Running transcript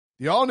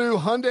The all-new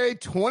Hyundai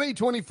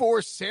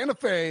 2024 Santa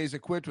Fe is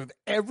equipped with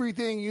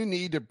everything you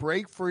need to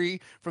break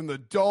free from the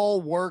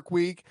dull work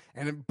week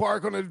and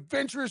embark on an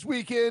adventurous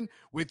weekend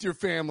with your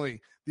family.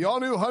 The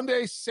all-new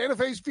Hyundai Santa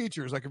Fe's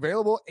features like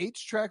available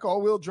H-Track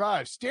all-wheel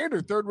drive,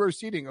 standard third-row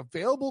seating,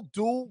 available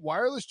dual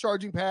wireless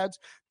charging pads,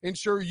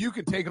 ensure you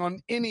can take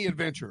on any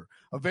adventure.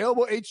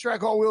 Available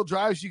H-Track all-wheel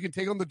drives, you can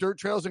take on the dirt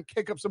trails and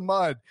kick up some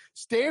mud.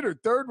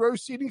 Standard third-row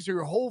seating so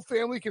your whole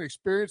family can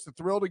experience the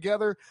thrill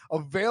together.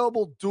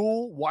 Available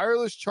dual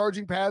wireless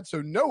charging pads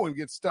so no one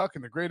gets stuck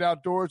in the great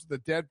outdoors with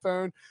a dead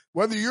phone.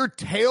 Whether you're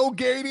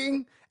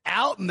tailgating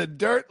out in the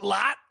dirt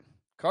lot,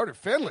 Carter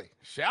Finley,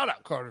 shout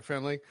out Carter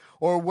Finley,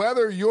 or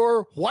whether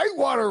you're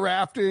whitewater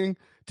rafting,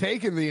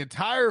 taking the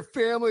entire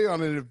family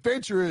on an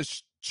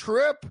adventurous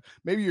trip,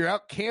 maybe you're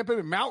out camping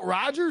in Mount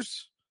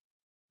Rogers.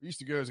 I used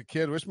to go as a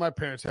kid. Wish my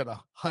parents had a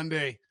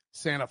Hyundai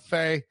Santa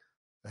Fe.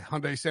 The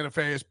Hyundai Santa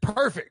Fe is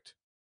perfect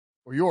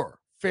for your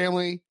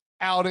family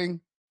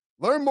outing.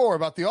 Learn more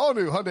about the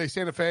all-new Hyundai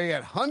Santa Fe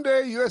at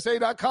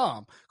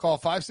HyundaiUSA.com. Call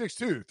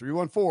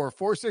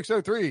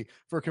 562-314-4603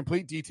 for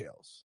complete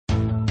details.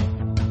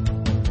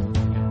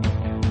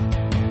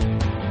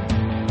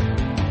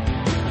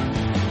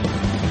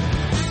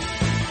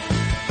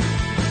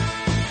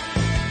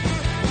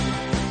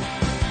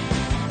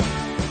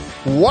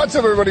 What's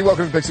up, everybody?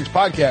 Welcome to the Pick Six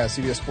Podcast,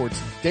 CBS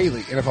Sports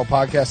Daily NFL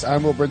Podcast.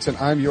 I'm Will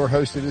Brinson. I'm your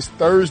host. It is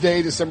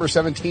Thursday, December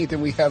 17th,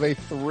 and we have a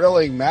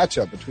thrilling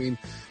matchup between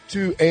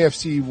two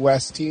AFC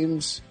West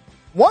teams,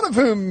 one of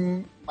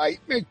whom might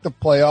make the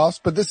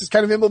playoffs, but this is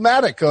kind of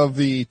emblematic of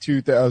the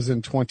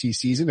 2020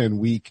 season in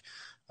week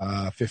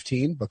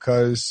 15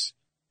 because,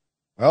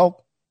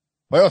 well,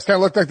 playoffs kind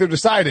of look like they're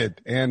decided,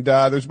 and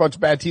there's a bunch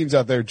of bad teams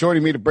out there.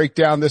 Joining me to break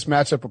down this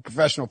matchup of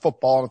professional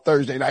football on a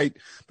Thursday night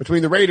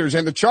between the Raiders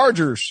and the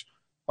Chargers,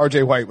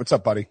 RJ White. What's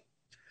up, buddy?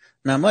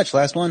 Not much.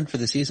 Last one for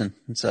the season.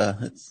 It's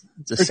a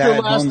it's sad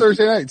your last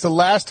Thursday night. It's the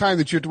last time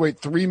that you have to wait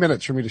 3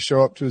 minutes for me to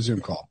show up to a Zoom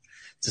call.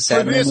 It's a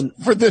sad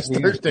moment for this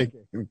Thursday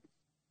game.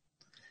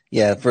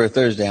 Yeah, for a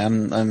Thursday,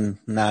 I'm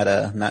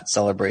not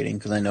celebrating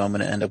because I know I'm going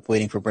to end up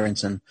waiting for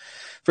Brinson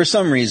for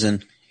some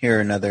reason here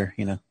or another,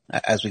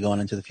 as we go on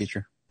into the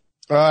future.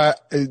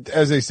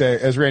 As they say,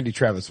 as Randy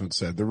Travis once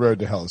said, the road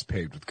to hell is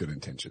paved with good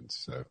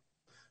intentions. So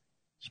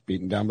just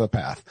beating down the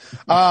path.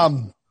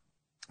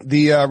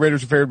 The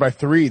Raiders are favored by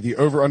 3. The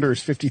over-under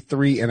is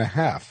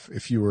 53.5.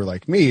 If you were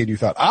like me and you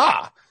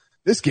thought,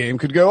 this game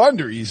could go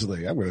under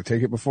easily, I'm going to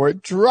take it before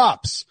it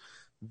drops,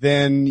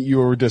 then you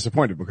were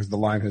disappointed because the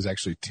line has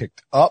actually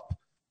ticked up.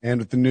 And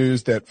with the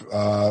news that,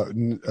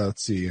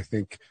 let's see, I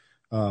think,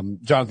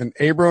 Jonathan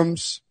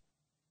Abrams,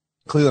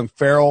 Cleveland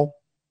Farrell,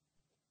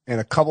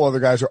 and a couple other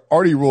guys are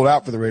already ruled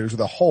out for the Raiders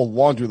with a whole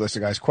laundry list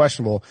of guys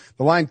questionable.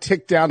 The line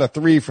ticked down to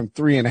 3 from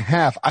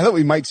 3.5. I thought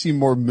we might see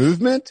more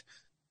movement.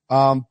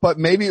 But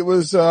maybe it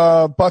was,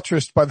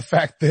 buttressed by the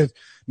fact that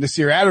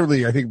Nasir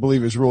Adderley, I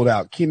believe is ruled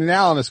out. Keenan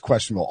Allen is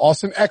questionable.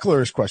 Austin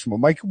Eckler is questionable.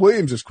 Mike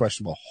Williams is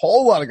questionable. A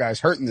whole lot of guys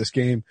hurt in this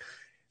game.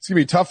 It's going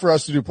to be tough for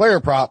us to do player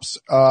props.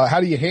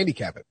 How do you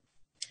handicap it?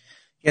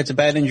 Yeah, it's a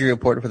bad injury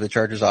report for the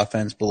Chargers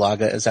offense.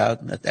 Bulaga is out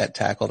at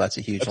tackle. That's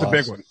a huge loss.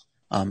 That's a big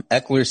one.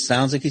 Eckler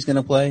sounds like he's going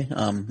to play,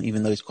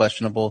 even though he's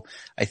questionable.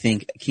 I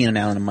think Keenan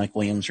Allen and Mike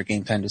Williams are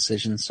game time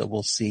decisions, so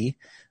we'll see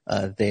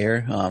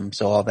there.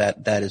 So all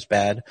that is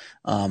bad.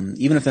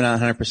 Even if they're not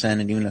 100%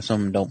 and even if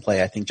some of them don't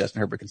play, I think Justin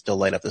Herbert can still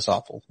light up this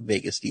awful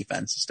Vegas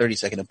defense. It's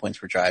 32nd in points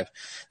per drive.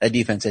 That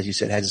defense, as you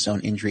said, has its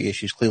own injury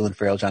issues. Cleveland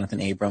Farrell, Jonathan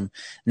Abram,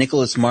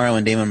 Nicholas Morrow,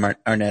 and Damon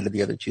Arnett are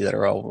the other two that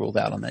are all ruled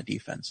out on that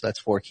defense. So that's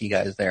 4 key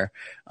guys there.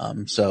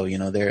 So,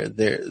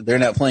 they're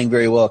not playing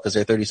very well because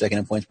they're 32nd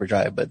in points per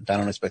drive, but I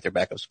don't expect their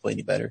backups to play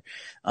any better.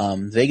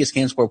 Vegas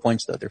can score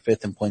points though. They're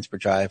 5th in points per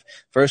drive,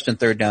 1st and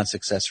 3rd down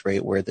success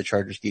rate, where the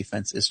Chargers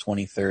defense is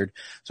 23rd.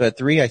 So at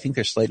 3, I think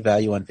there's slight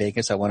value on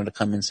Vegas. I wanted to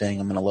come in saying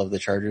I'm going to love the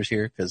Chargers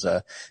here because,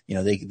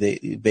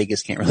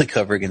 Vegas can't really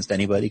cover against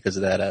anybody because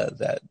of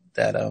that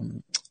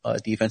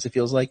defense, it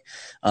feels like.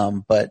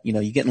 But,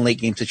 you get in late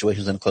game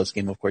situations in a close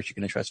game. Of course, you're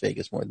going to trust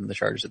Vegas more than the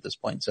Chargers at this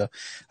point. So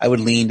I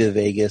would lean to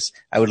Vegas.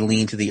 I would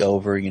lean to the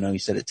over. You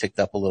said it ticked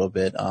up a little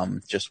bit.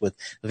 Just with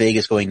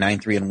Vegas going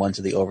 9-3-1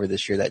 to the over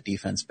this year, that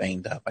defense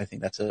banged up. I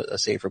think that's a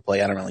safer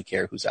play. I don't really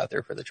care who's out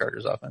there for the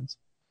Chargers offense.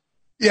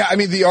 Yeah,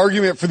 the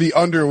argument for the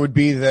under would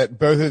be that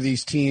both of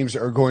these teams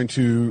are going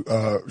to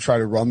try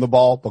to run the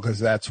ball because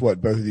that's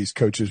what both of these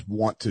coaches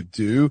want to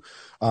do.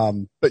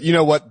 But you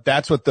know what?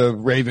 That's what the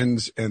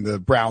Ravens and the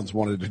Browns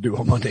wanted to do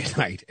on Monday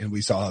night, and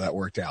we saw how that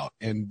worked out.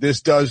 And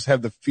this does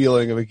have the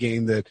feeling of a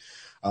game that,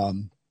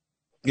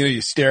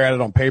 you stare at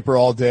it on paper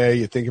all day.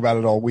 You think about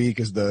it all week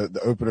as the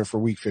opener for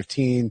week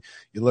 15.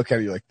 You look at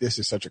it, you're like, this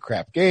is such a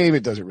crap game.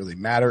 It doesn't really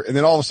matter. And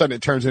then all of a sudden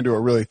it turns into a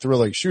really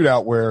thrilling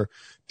shootout where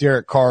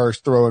Derek Carr's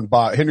throwing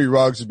by. Henry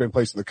Ruggs has been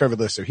placed on the COVID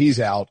list, so he's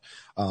out.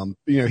 I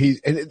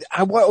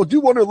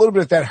do wonder a little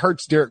bit if that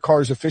hurts Derek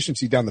Carr's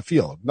efficiency down the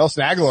field.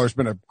 Nelson Aguilar has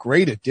been a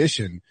great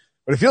addition,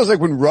 but it feels like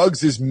when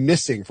Ruggs is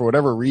missing for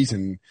whatever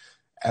reason,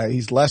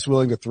 he's less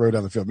willing to throw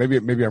down the field. Maybe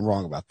I'm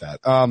wrong about that.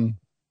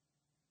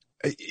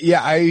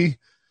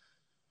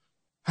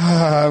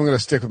 I'm going to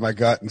stick with my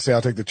gut and say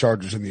I'll take the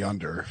Chargers in the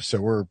under. So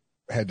we're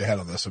head to head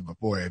on this one, but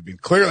boy, I mean,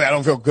 clearly I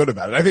don't feel good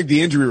about it. I think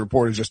the injury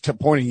report is just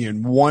pointing you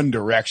in one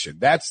direction.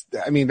 That's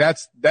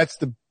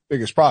the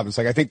biggest problem. It's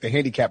like, I think the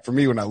handicap for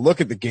me when I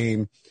look at the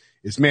game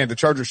is, man, the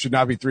Chargers should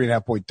not be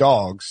 3.5 point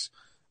dogs,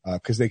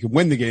 cause they could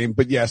win the game,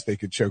 but yes, they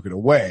could choke it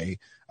away.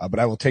 But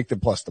I will take them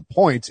plus the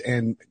points.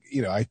 And,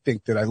 I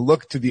think that I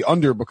look to the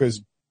under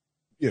because,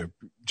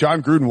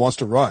 John Gruden wants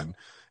to run.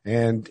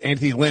 And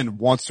Anthony Lynn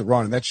wants to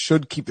run, and that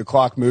should keep the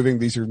clock moving.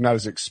 These are not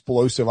as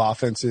explosive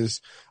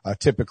offenses,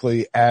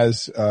 typically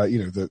as,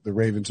 the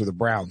Ravens or the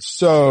Browns.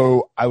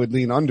 So I would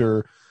lean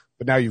under,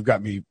 but now you've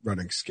got me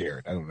running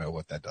scared. I don't know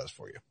what that does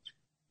for you.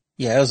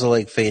 Yeah, I was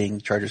like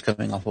fading Chargers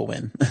coming off a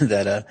win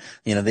that,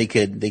 they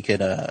could,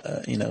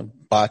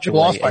 botch away.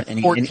 Lost by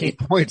 14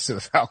 points to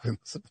the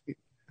Falcons.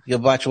 You'll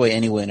botch away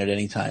any win at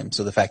any time.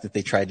 So the fact that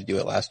they tried to do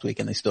it last week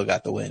and they still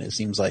got the win, it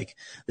seems like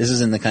this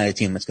isn't the kind of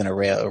team that's going to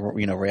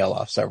rail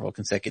off several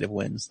consecutive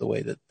wins the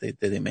way that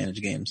they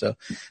manage games. So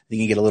I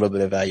think you get a little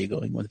bit of value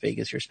going with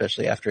Vegas here,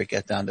 especially after it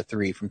gets down to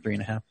 3 from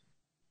 3.5.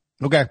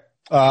 Okay.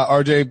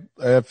 RJ,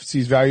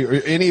 FC's value,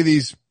 are any of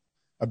these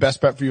a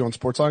best bet for you on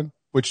Sportsline,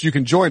 which you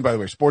can join, by the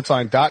way,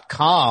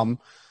 sportsline.com,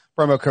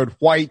 promo code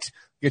WHITE.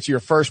 Get you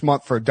your first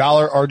month for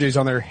 $1. RJ's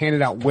on there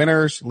handing out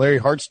winners. Larry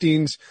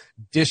Hartstein's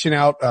dishing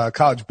out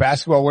college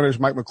basketball winners.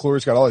 Mike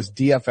McClure's got all his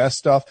DFS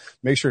stuff.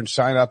 Make sure and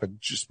sign up at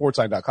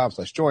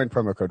sportsline.com/join.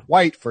 Promo code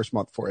WHITE. First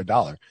month for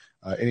 $1.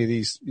 Any of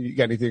these, you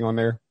got anything on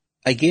there?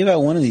 I gave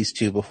out one of these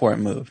two before it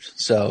moved.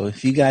 So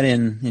if you got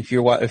in, if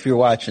you're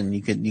watching,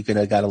 you could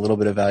have got a little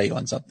bit of value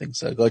on something.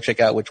 So go check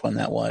out which one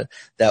that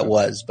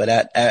was. But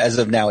as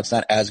of now, it's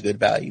not as good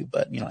value,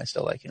 but I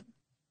still like it.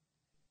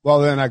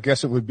 Well, then I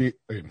guess it would be,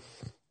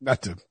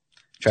 not to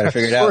try to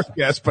figure it out.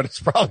 Yes, but it's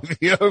probably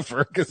the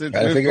over because it's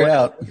try to figure it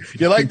out.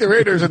 You like the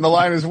Raiders and the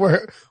line is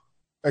worse.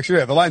 Actually,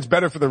 yeah, the line's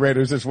better for the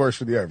Raiders. It's worse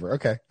for the over.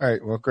 Okay. All right.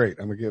 Well, great.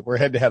 We're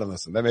head to head on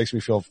this one. That makes me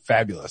feel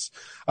fabulous.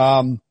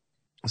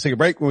 Let's take a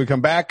break. When we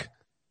come back,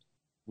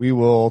 we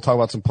will talk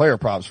about some player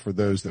props for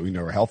those that we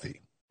know are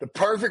healthy. The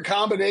perfect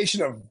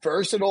combination of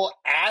versatile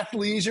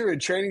athleisure and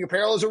training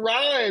apparel has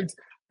arrived.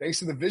 Thanks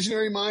to the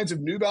visionary minds of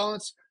New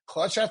Balance,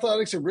 Clutch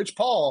Athletics, and Rich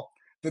Paul,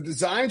 the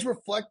designs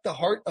reflect the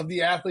heart of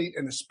the athlete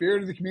and the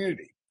spirit of the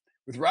community.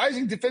 With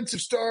rising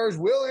defensive stars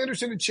Will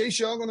Anderson and Chase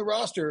Young on the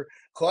roster,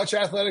 Clutch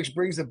Athletics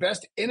brings the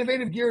best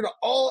innovative gear to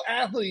all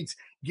athletes,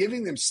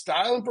 giving them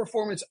style and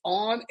performance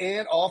on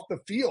and off the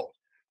field.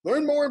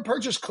 Learn more and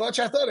purchase Clutch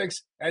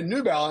Athletics at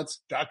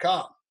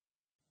newbalance.com.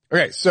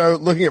 Okay, so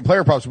looking at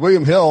player props,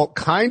 William Hill,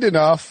 kind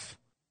enough,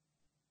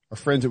 our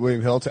friends at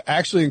William Hill, to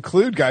actually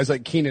include guys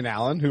like Keenan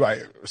Allen, who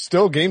I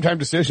still game time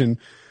decision,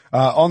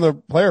 on the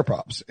player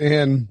props.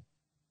 And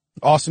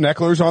Austin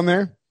Eckler's on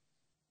there.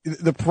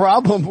 The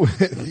problem with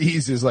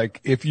these is like,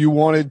 if you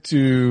want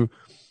to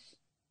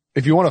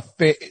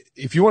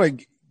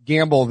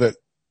gamble that,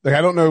 like,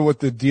 I don't know what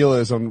the deal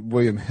is on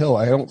William Hill.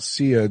 I don't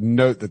see a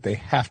note that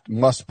they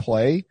must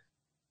play.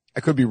 I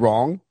could be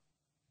wrong,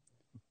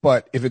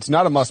 but if it's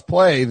not a must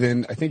play,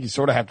 then I think you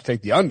sort of have to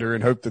take the under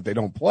and hope that they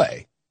don't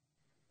play.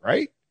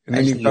 Right? And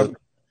then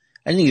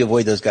I think you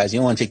avoid those guys. You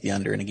don't want to take the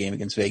under in a game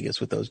against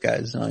Vegas with those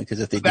guys, because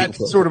if they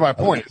that's sort of my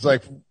point. It's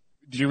like,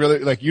 do you really,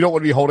 like, you don't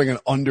want to be holding an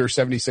under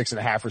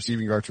 76.5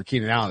 receiving yards for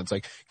Keenan Allen. It's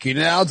like,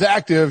 Keenan Allen's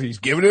active. He's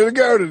giving it a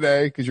go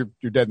today because you're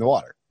dead in the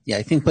water. Yeah,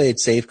 I think play it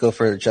safe. Go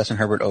for Justin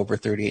Herbert over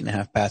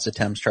 38.5 pass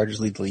attempts. Chargers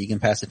lead the league in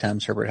pass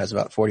attempts. Herbert has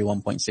about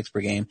 41.6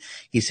 per game.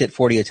 He's hit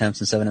 40 attempts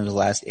in 7 of his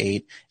last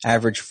 8,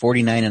 averaged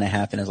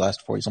 49.5 in his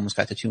last 4. He's almost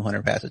got to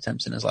 200 pass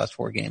attempts in his last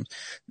 4 games.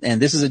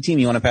 And this is a team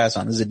you want to pass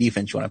on. This is a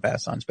defense you want to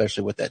pass on,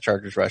 especially with that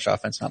Chargers rush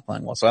offense not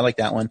playing well. So I like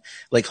that one.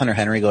 I like Hunter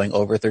Henry going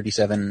over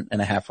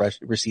 37.5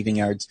 receiving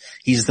yards.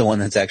 He's the one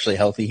that's actually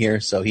healthy here.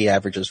 So he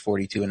averages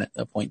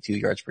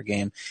 42.2 yards per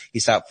game.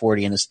 He's top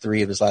 40 in his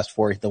 3 of his last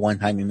 4. The one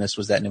time he missed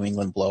was that New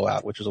England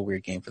blowout, which was a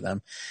weird game for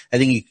them. I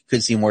think you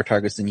could see more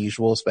targets than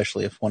usual,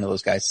 especially if one of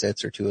those guys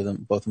sits or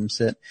both of them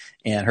sit.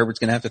 And Herbert's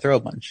going to have to throw a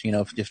bunch,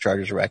 if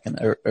Chargers are racking,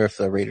 or if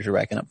the Raiders are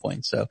racking up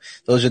points. So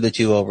those are the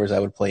 2 overs I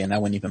would play, and I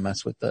wouldn't even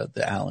mess with the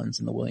Allens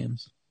and the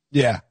Williams.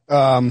 Yeah.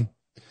 Well,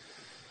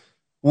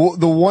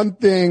 the one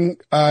thing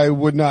I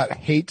would not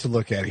hate to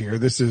look at here,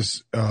 this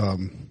is,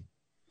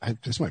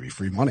 this might be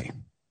free money.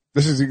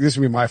 This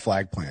would be my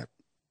flag plant.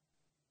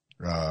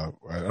 I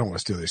don't want to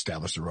steal the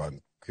established to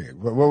run. Okay.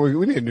 Well,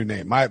 we need a new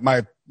name.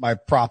 My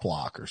prop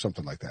lock or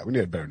something like that. We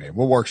need a better name.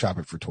 We'll workshop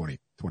it for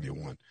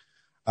 2021.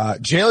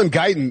 Jalen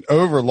Guyton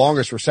over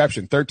longest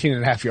reception,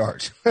 13.5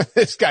 yards.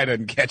 This guy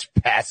doesn't catch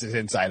passes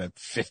inside of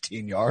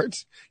 15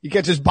 yards. He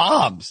catches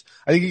bombs.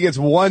 I think he gets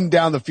one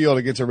down the field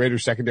against a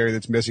Raiders secondary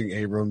that's missing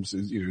Abrams,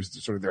 is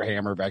sort of their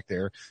hammer back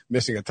there,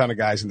 missing a ton of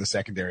guys in the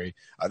secondary.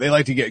 They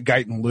like to get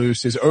Guyton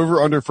loose. His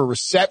over under for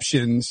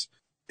receptions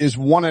is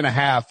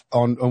 1.5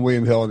 on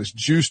William Hill, and it's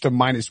juiced to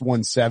minus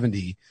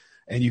 170.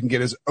 And you can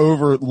get his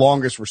over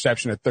longest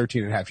reception at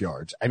 13.5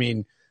 yards. I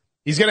mean,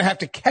 he's going to have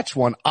to catch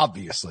one,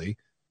 obviously,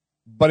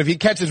 but if he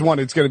catches one,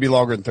 it's going to be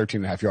longer than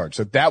 13.5 yards.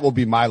 So that will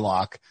be my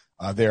lock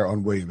there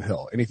on William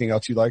Hill. Anything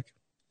else you like?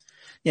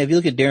 Yeah, if you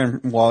look at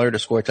Darren Waller to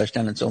score a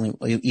touchdown, it's only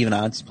even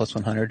odds, plus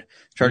 100.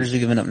 Chargers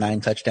have given up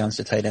 9 touchdowns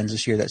to tight ends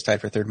this year. That's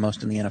tied for third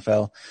most in the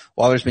NFL.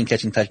 Waller's been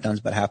catching touchdowns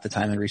about half the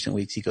time in recent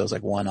weeks. He goes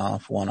like one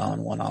off, one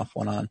on, one off,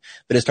 one on.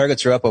 But his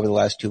targets are up over the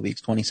last 2 weeks,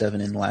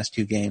 27 in the last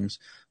 2 games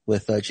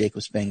with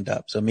Jacobs banged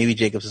up. So maybe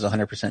Jacobs is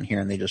 100%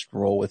 here and they just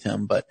roll with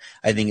him. But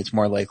I think it's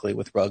more likely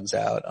with Ruggs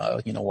out.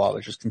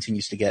 Waller just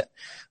continues to get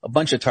a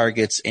bunch of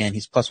targets and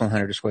he's plus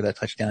 100 to score that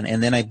touchdown.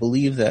 And then I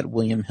believe that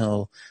William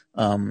Hill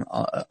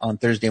on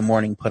Thursday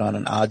morning put on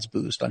an odds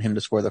boost on him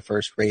to score the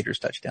first Raiders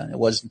touchdown. It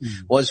was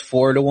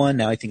 4-1.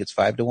 Now I think it's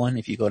 5-1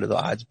 if you go to the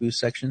odds boost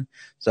section.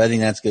 So I think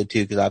that's good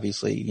too, because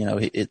obviously,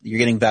 you're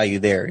getting value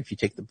there if you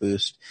take the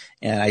boost.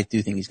 And I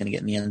do think he's going to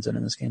get in the end zone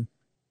in this game.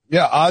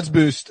 Yeah, odds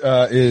boost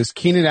is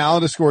Keenan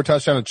Allen to score a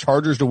touchdown and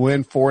Chargers to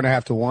win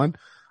 4.5-1.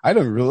 I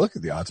don't really look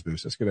at the odds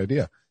boost. That's a good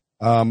idea.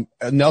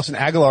 Nelson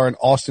Aguilar and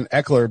Austin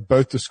Eckler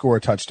both to score a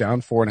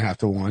touchdown,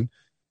 4.5-1.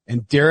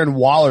 And Darren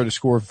Waller to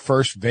score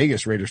first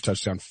Vegas Raiders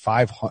touchdown,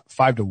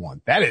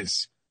 5-1. That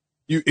is,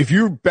 if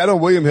you bet on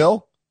William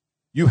Hill,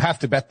 you have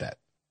to bet that.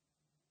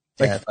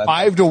 Like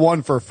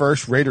 5-1 for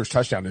first Raiders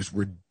touchdown is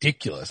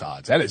ridiculous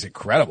odds. That is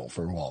incredible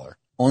for Waller.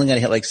 Only got to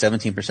hit like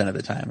 17% of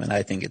the time, and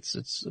I think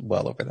it's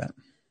well over that.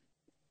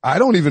 I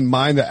don't even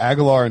mind that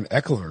Aguilar and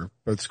Eckler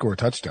both score a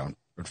touchdown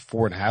at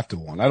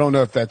 4.5-1. I don't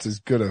know if that's as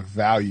good a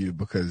value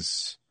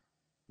because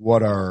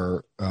what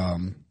are,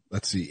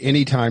 let's see,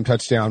 anytime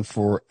touchdown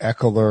for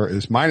Eckler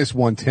is minus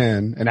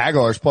 110 and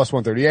Aguilar is plus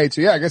 138.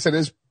 So yeah, I guess that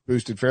is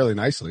boosted fairly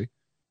nicely.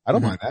 I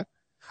don't mind that.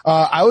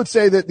 I would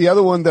say that the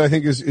other one that I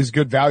think is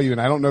good value, and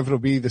I don't know if it'll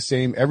be the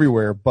same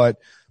everywhere, but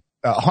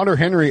Hunter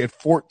Henry at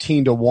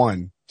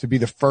 14-1 to be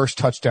the first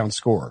touchdown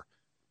scorer.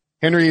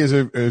 Henry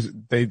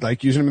they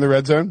like using him in the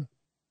red zone.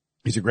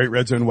 He's a great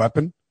red zone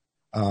weapon.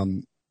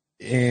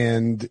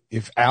 And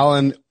if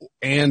Allen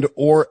and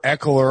or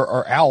Eckler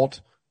are out,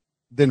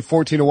 then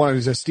 14-1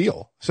 is a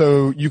steal.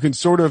 So you can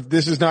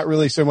this is not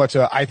really so much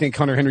I think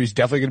Hunter Henry's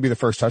definitely going to be the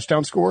first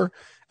touchdown scorer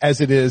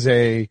as it is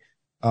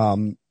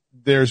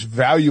there's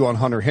value on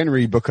Hunter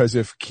Henry because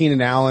if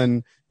Keenan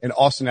Allen and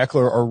Austin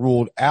Eckler are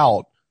ruled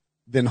out,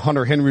 then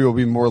Hunter Henry will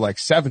be more like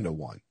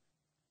 7-1.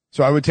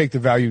 So I would take the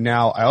value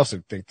now. I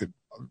also think that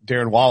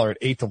Darren Waller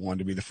at 8-1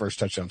 to be the first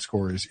touchdown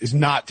scorer is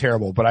not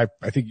terrible, but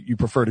I think you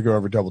prefer to go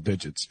over double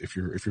digits if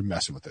you're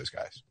messing with those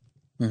guys.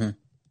 Mm-hmm.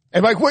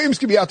 And Mike Williams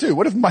could be out too.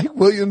 What if Mike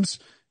Williams,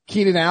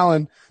 Keenan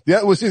Allen?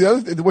 What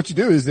you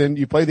do is then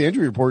you play the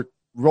injury report,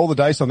 roll the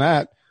dice on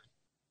that,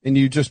 and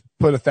you just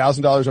put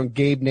 $1,000 on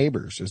Gabe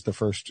Neighbors as the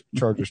first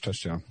Chargers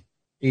touchdown,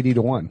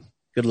 80-1.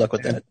 Good luck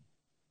with that.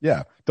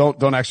 Yeah,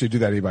 don't actually do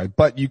that, anybody.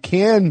 But you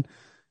can't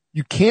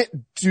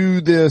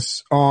do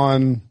this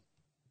on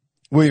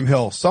William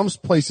Hill. Some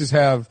places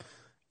have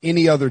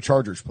any other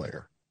Chargers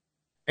player.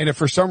 And if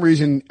for some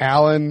reason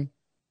Allen,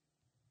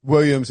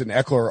 Williams, and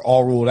Eckler are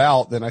all ruled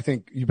out, then I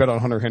think you bet on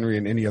Hunter Henry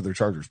and any other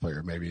Chargers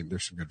player. Maybe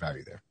there's some good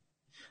value there.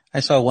 I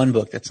saw one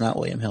book that's not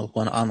William Hill,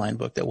 one online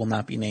book that will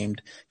not be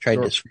named,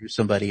 tried to screw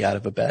somebody out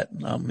of a bet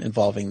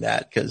involving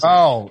that. You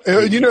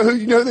know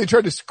who they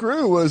tried to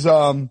screw was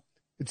Noops,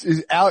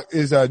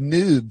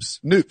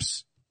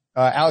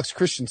 Alex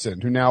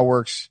Christensen, who now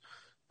works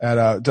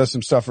at does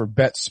some stuff for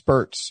Bet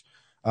Spurts,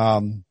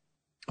 a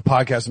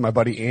podcast with my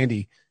buddy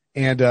Andy,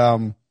 and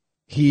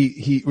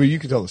you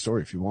can tell the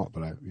story if you want,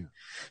 but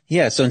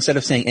Yeah, so instead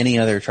of saying any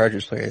other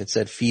Chargers player, it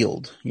said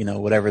Field,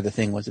 whatever the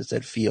thing was, it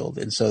said Field.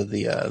 And so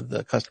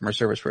the customer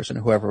service person,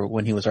 whoever,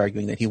 when he was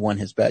arguing that he won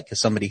his bet, because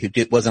somebody who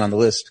wasn't on the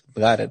list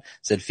got it,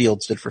 said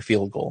Field stood for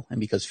field goal. And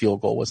because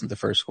field goal wasn't the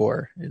first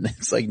score. And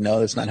it's like, no,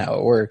 that's not how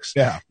it works.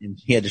 Yeah. And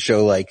he had to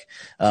show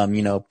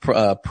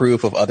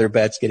proof of other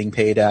bets getting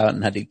paid out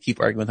and had to keep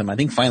arguing with him. I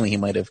think finally he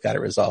might have got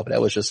it resolved, but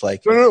that was just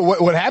like. No.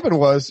 What happened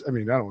was, I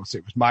don't want to say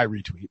it was my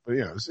retweet, but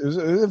it was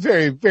a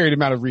very varied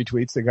amount of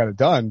retweets that got it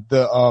done.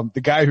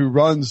 The guy who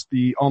runs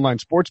the online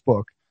sports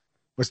book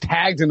was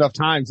tagged enough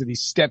times that he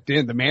stepped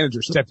in. The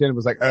manager stepped in and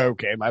was like, oh,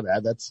 okay, my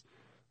bad. That's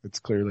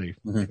clearly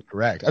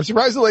correct. I'm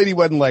surprised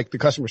the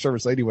customer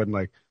service lady wasn't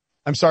like,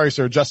 I'm sorry,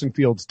 sir, Justin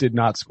Fields did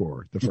not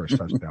score the first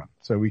touchdown.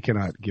 So we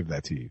cannot give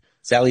that to you.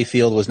 Sally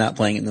Field was not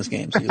playing in this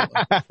game. So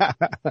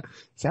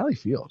Sally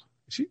Field.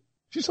 She's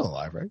still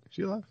alive, right? Is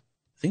she alive?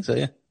 I think so,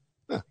 yeah.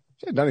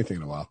 She hadn't done anything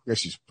in a while. I guess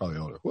she's probably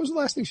older. What was the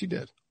last thing she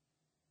did?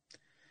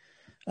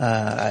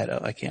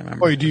 I can't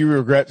remember. Oh, do you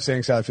regret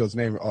saying Sally Field's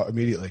name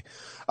immediately?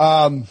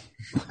 Any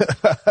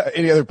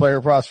other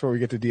player props before we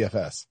get to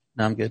DFS?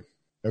 No, I'm good.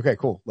 Okay,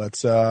 cool.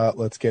 Let's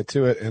get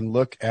to it and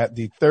look at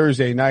the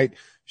Thursday night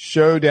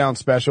showdown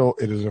special.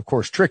 It is of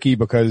course tricky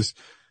because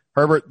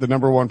Herbert, the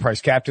number one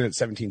price captain at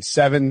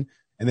 17.7,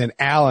 and then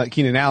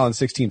Keenan Allen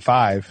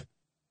 16.5.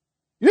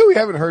 We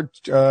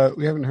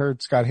haven't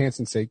heard Scott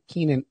Hansen say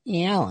Keenan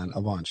Allen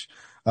a bunch.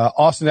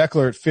 Austin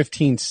Eckler at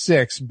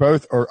 15.6.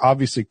 Both are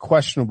obviously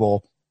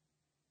questionable.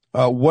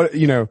 If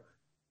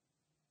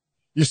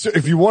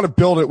you want to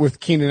build it with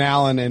Keenan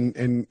Allen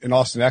and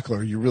Austin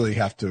Eckler, you really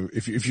have to,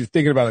 if you're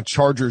thinking about a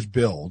Chargers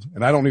build,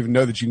 and I don't even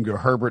know that you can go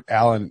Herbert,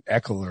 Allen,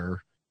 and Eckler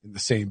in the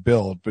same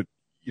build, but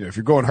if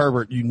you're going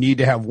Herbert, you need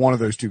to have one of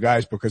those two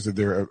guys because of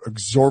their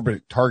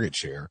exorbitant target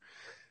share.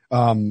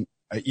 You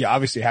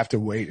obviously have to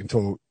wait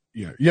until,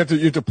 you have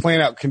to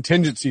plan out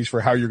contingencies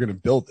for how you're going to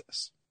build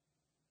this.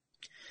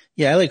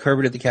 Yeah, I like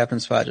Herbert at the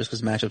captain spot just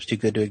because matchup's too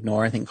good to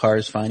ignore. I think Carr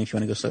is fine if you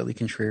want to go slightly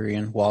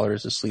contrarian. Waller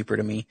is a sleeper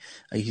to me.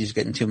 He's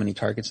getting too many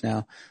targets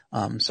now.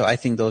 So I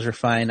think those are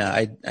fine.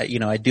 I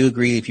do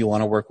agree if you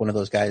want to work one of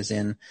those guys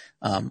in,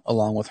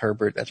 along with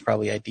Herbert, that's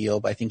probably ideal,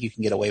 but I think you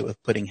can get away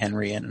with putting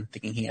Henry in and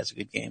thinking he has a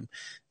good game.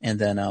 And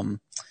then,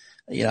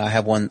 I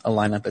have a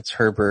lineup that's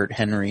Herbert,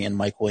 Henry, and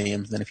Mike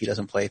Williams. Then if he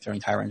doesn't play,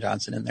 throwing Tyron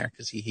Johnson in there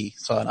because he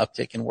saw an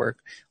uptick in work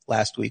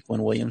last week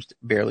when Williams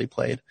barely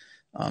played.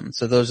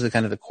 So those are the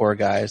kind of the core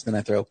guys. Then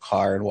I throw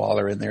Carr and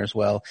Waller in there as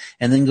well.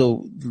 And then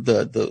go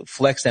the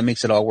flex that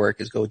makes it all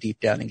work is go deep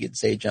down and get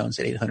Zay Jones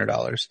at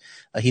 $800.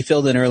 He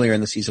filled in earlier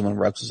in the season when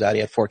Ruggs was out. He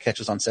had 4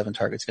 catches on 7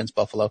 targets against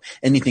Buffalo.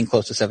 Anything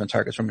close to 7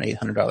 targets from an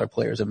 $800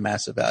 player is a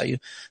massive value.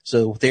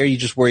 So there you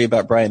just worry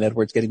about Bryan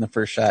Edwards getting the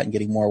first shot and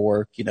getting more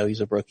work.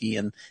 He's a rookie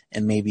and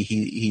maybe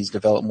he's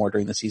developed more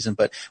during the season.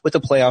 But with the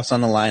playoffs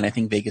on the line, I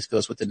think Vegas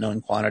goes with the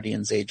known quantity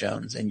in Zay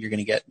Jones, and you're going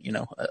to get,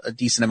 a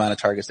decent amount of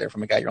targets there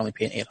from a guy you're only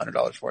paying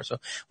 $800 for. So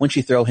once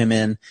you throw him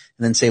in and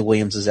then say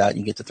Williams is out,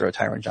 you get to throw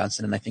Tyron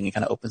Johnson, and I think it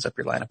kind of opens up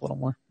your lineup a little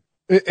more.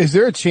 Is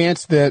there a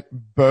chance that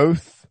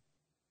both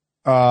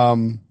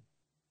of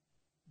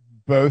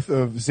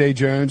Zay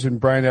Jones and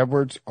Bryan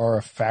Edwards are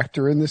a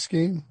factor in this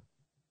game?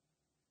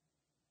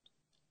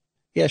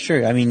 Yeah,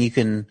 sure. I mean, you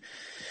can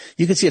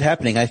see it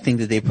happening. I think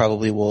that they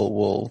probably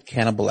will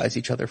cannibalize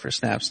each other for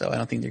snaps, though. I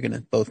don't think they're going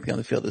to both be on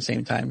the field at the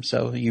same time.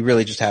 So you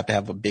really just have to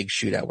have a big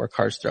shootout where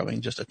Carr's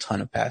throwing just a ton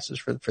of passes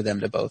for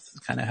them to both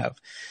kind of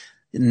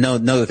know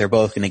that they're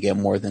both going to get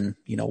more than,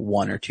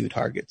 1 or 2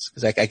 targets.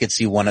 Cause I could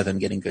see one of them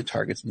getting good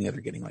targets and the other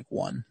getting like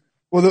 1.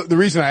 Well, the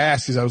reason I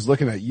asked is I was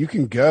looking at, you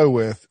can go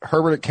with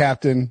Herbert at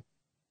captain,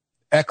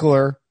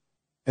 Eckler,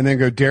 and then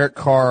go Derek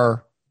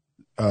Carr,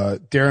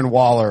 Darren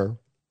Waller,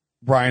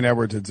 Bryan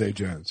Edwards, and Zay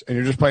Jones. And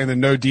you're just playing the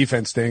no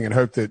defense thing and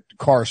hope that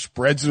Carr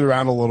spreads it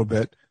around a little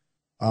bit.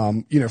 For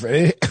at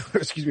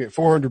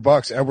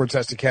 $400, Edwards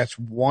has to catch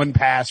 1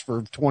 pass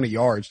for 20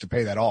 yards to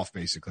pay that off,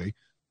 basically.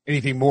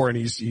 Anything more, and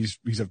he's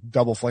a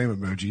double flame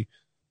emoji.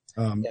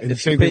 And the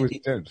same thing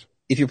with Jones.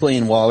 If you're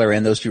playing Waller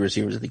and those 2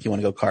 receivers, I think you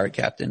want to go Carr at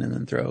captain and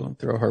then throw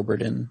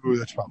Herbert in. Ooh,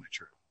 that's probably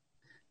true.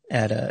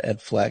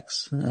 At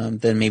flex.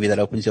 Then maybe that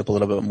opens you up a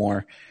little bit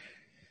more.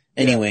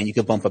 Anyway, and you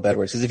could bump up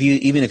Edwards because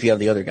even if you have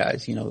the other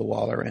guys, the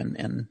Waller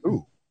and.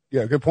 Ooh,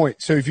 yeah, good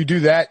point. So if you do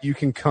that, you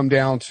can come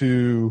down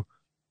to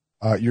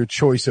your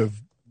choice of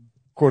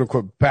quote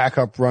unquote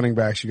backup running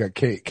backs. You got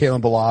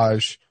Kalen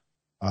Ballage,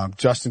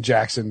 Justin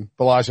Jackson.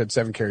 Ballage had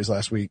 7 carries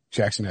last week.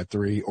 Jackson had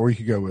 3. Or you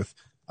could go with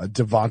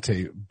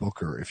Devontae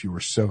Booker if you were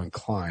so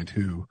inclined,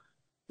 who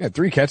had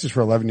 3 catches for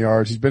 11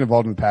 yards. He's been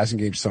involved in the passing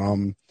game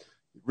some.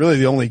 Really,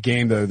 the only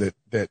game though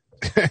that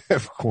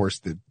of course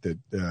that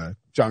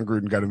John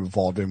Gruden got him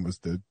involved in was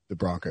the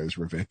Broncos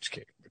revenge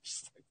game. Which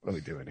is like, what are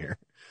we doing here?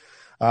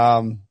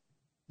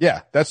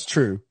 Yeah, that's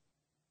true.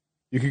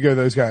 You could go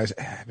those guys.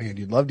 Man,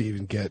 you'd love to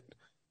even get,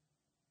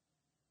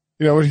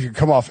 what if you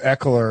come off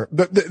Eckler?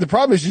 The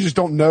problem is you just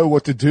don't know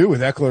what to do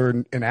with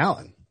Eckler and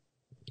Allen.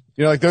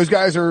 Those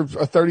guys are a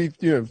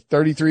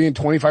 33 and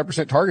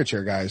 25% target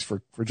share guys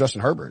for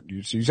Justin Herbert. So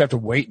you just have to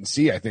wait and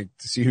see, I think,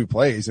 to see who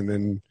plays. And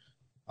then,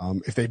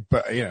 if they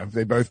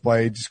both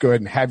play, just go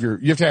ahead and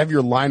you have to have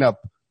your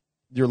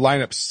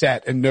lineup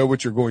set and know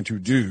what you're going to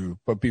do,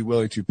 but be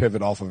willing to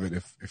pivot off of it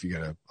if you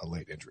get a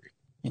late injury.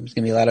 There's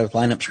going to be a lot of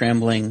lineup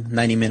scrambling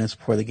 90 minutes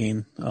before the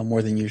game,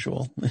 more than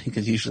usual,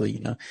 because usually,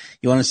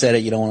 you want to set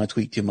it. You don't want to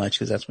tweak too much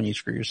because that's when you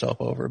screw yourself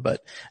over.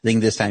 But I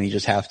think this time you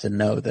just have to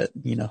know that,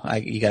 you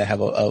got to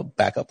have a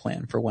backup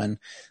plan for when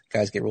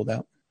guys get ruled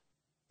out.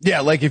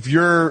 Yeah. Like if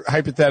you're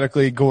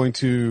hypothetically going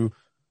to,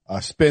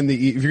 if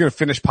you're going to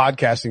finish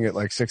podcasting at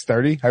like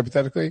 6:30,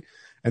 hypothetically,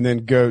 and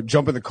then go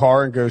jump in the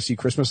car and go see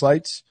Christmas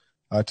lights,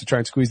 to try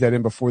and squeeze that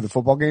in before the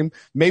football game.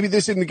 Maybe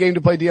this isn't the game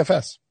to play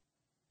DFS.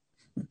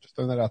 Just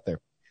throwing that out there.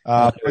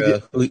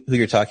 Who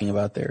you're talking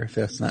about there, if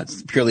that's not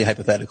purely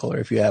hypothetical, or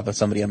if you have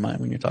somebody in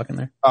mind when you're talking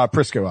there.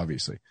 Prisco,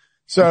 obviously.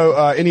 So,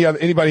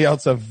 anybody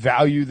else of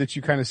value that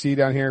you kind of see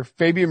down here?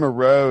 Fabian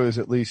Moreau is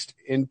at least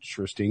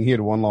interesting. He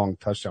had 1 long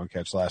touchdown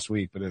catch last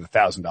week, but at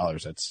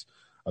 $1,000, that's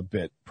a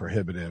bit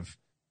prohibitive.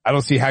 I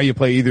don't see how you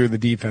play either of the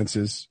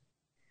defenses.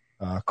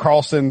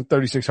 Carlson,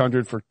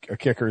 3,600 for a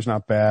kicker is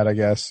not bad, I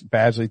guess.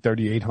 Badgley,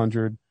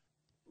 3,800.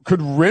 Could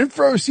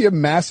Renfro see a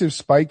massive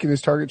spike in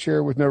his target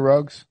share with no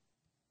Ruggs?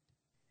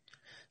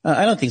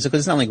 I don't think so,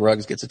 because it's not like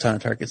Ruggs gets a ton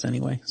of targets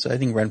anyway. So I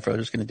think Renfro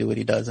is going to do what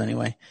he does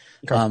anyway.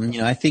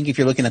 Okay. I think if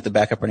you're looking at the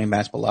backup running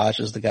backs, Ballage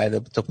is the guy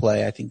to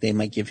play. I think they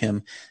might give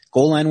him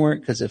goal line work,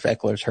 because if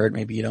Eckler's hurt,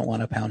 maybe you don't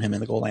want to pound him in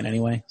the goal line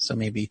anyway. So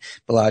maybe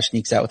Ballage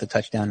sneaks out with a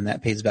touchdown and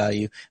that pays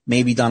value.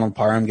 Maybe Donald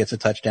Parham gets a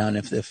touchdown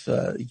if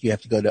you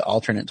have to go to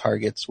alternate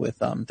targets with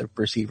the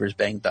receivers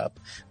banged up.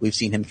 We've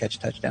seen him catch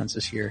touchdowns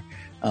this year.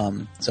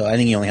 So I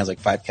think he only has like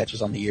 5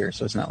 catches on the year,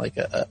 so it's not like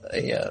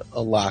a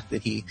lock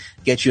that he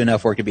gets you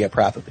enough where it could be a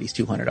profit, but he's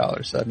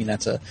 $200. So I mean,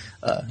 that's a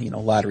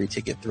lottery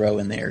ticket throw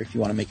in there if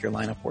you want to make your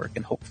lineup work,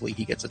 and hopefully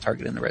he gets a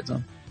target in the red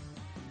zone.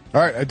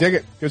 All right, I dig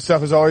it. Good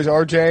stuff as always,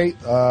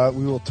 RJ.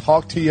 We will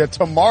talk to you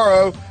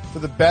tomorrow for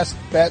the Best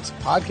Bets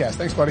podcast.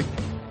 Thanks, buddy.